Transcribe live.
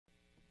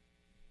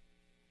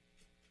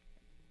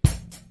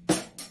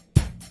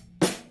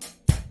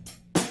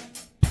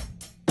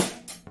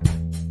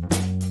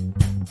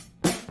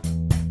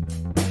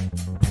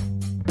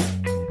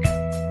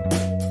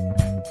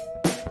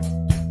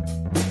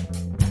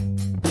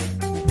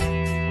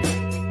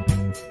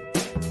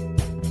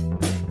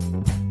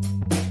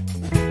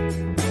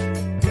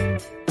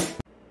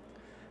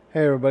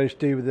Hey everybody,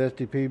 Steve with the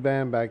SDP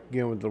Band back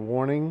again with the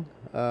warning.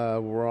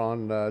 We're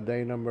on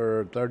day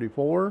number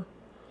 34.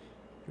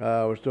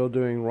 We're still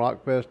doing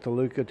Rockfest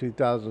Toluca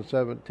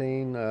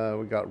 2017.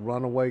 We got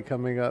Runaway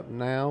coming up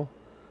now.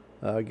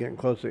 Getting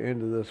close to the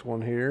end of this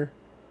one here.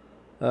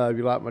 If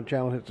you like my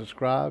channel, hit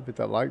subscribe, hit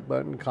that like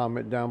button,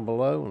 comment down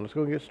below, and let's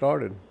go get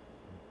started.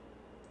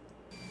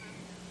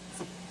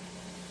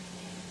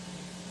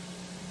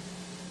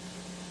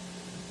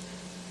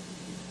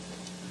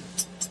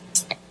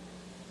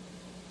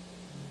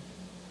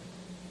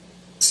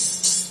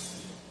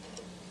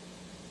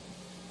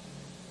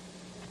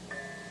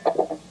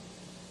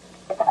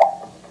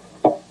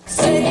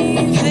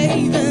 Safe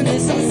haven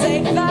isn't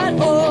safe at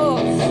all.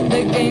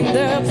 The game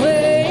they're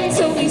playing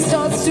slowly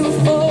starts to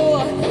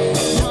fall.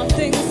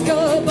 Nothing's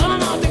good, but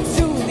nothing's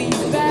truly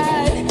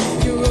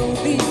bad. Your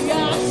only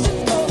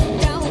options go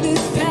down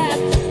this path.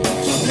 We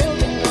keep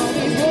building all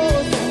these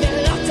walls, and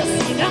they're not to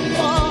see them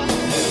fall.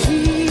 We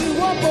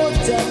were born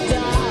to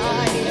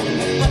die,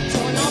 but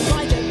you're not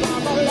blinded by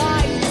the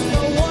light.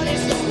 No one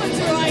is so much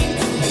right.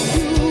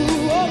 You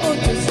are born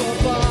to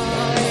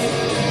survive.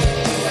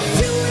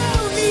 You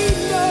don't need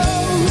no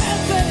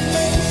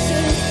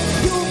revelation.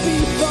 You'll be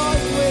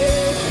fine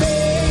with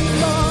being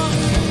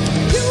lost.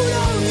 You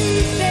don't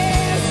need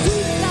their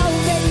sweet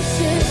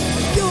salvation.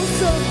 You'll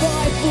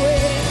survive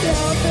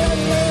without their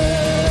love.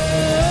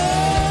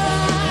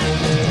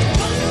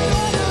 Run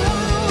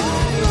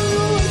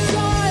away,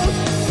 child.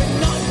 They're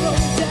not from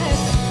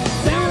death.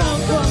 They're not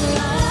from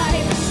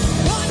life.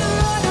 Run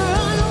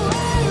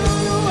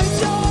away,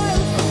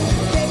 child.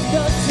 Take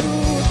the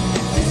truth.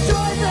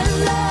 Destroy the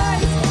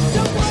lies.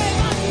 Don't worry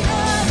about the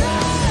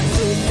others.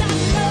 Who's that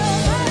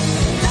lover?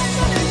 That's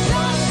what it's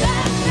all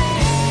that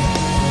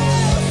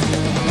fails.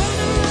 Run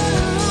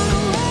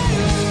away,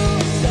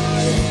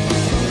 child.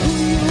 From who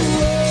you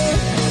were,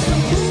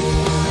 from who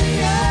I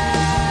am.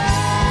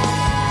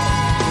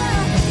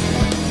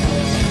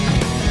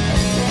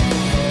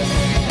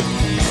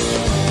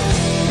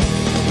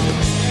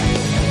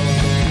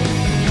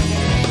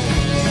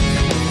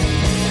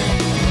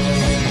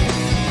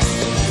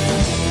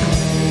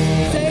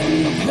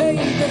 Safe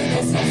haven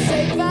isn't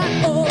safe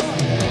at all.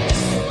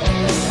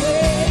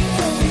 Wait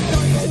till we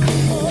start to be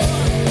more.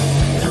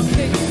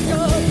 Nothing's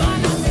good, but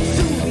nothing's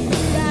truly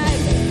bad.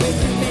 When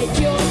you make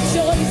your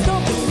choice,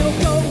 don't be no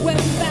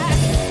going back.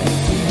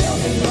 Keep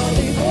building all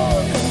these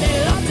walls, and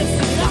they'll have to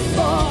see them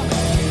fall.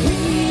 We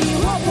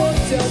were born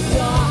to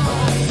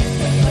die,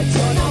 but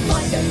you're not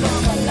blinded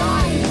from the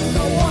light.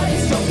 No one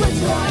is so much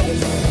right.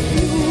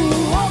 You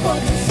are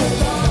born to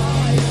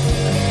survive.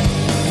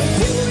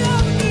 You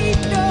don't need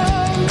no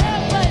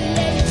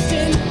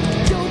revelation.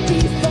 You'll be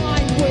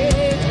fine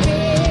with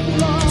being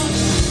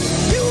lost.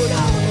 You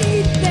don't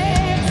need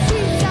their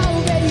sweet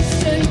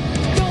salvation.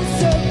 You'll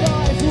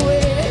survive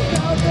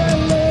without their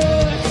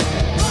lure.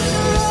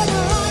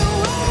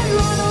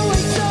 Run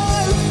away,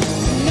 child.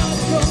 Not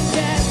from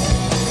death,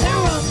 and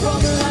run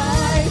from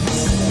life.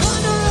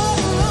 Run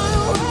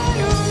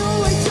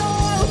away,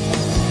 child.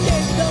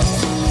 Take the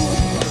truth,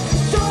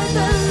 destroy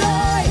the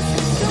lies.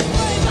 Don't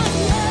worry about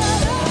the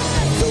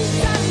others. Who's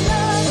that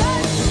lover?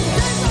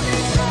 There's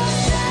nothing from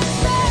that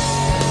fails.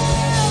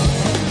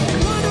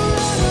 Run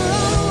away,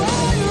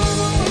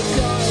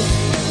 child.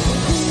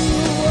 Who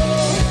you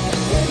are,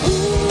 and who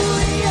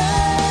I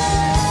am.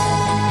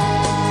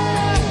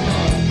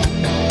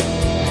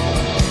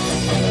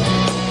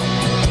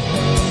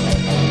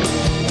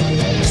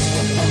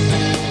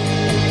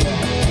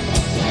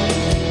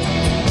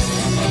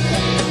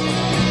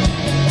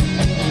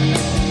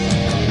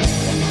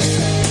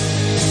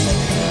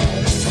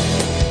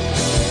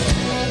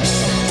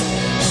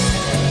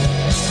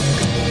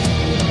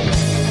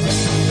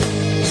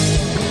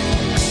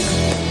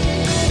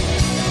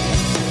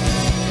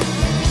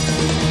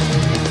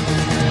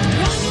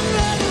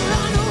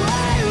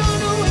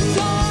 Run away,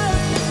 child.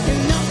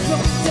 You're not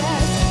from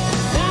death,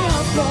 you're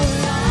not from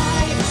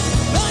life.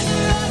 Run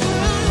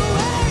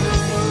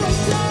away,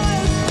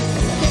 child.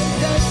 Take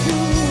the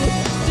truth,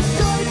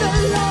 destroy the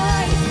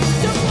lies.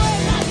 Don't worry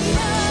about the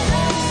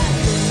others.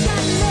 Who's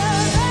that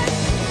lover?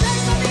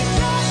 There's nothing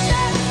from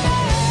that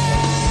fails.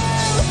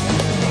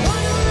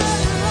 Run away,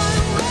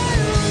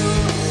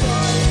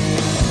 child.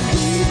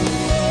 Who you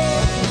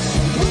are,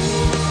 who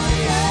I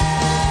am.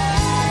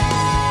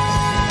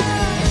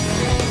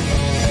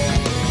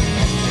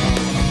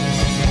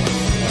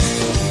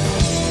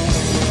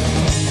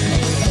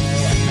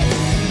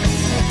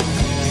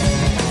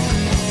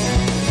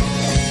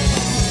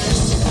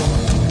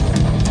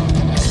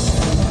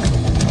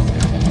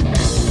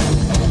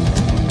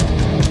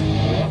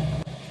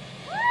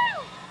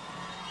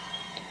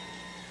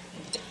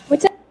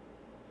 What's up?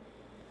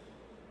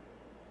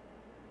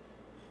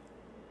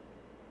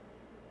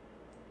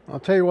 I'll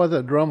tell you what,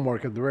 that drum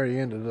work at the very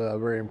end is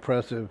very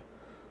impressive.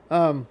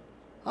 Um,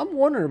 I'm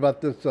wondering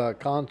about this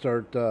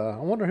concert. I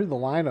wonder who the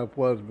lineup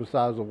was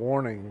besides the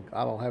warning.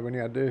 I don't have any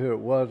idea who it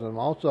was. And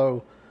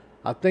also,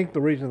 I think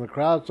the reason the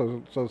crowd's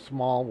so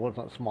small, well, it's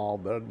not small,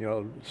 but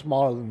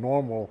smaller than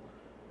normal,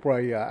 for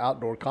a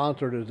outdoor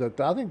concert is that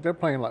I think they're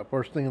playing like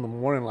first thing in the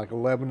morning, like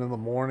 11 in the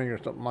morning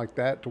or something like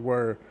that, to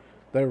where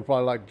they were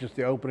probably like just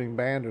the opening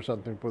band or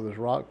something for this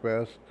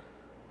Rockfest.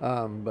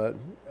 But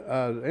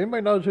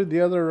anybody knows who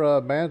the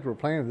other bands were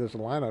playing in this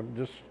lineup,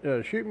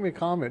 just shoot me a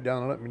comment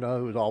down and let me know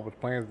who was always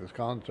playing at this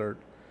concert.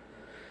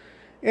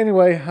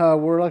 Anyway,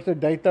 we're like I said,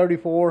 day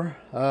 34.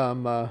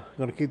 I'm going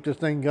to keep this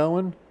thing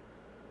going.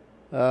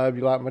 If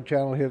you like my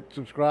channel, hit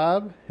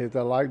subscribe, hit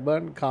that like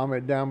button,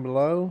 comment down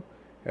below.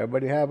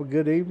 Everybody have a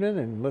good evening,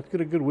 and let's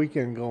get a good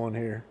weekend going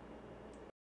here.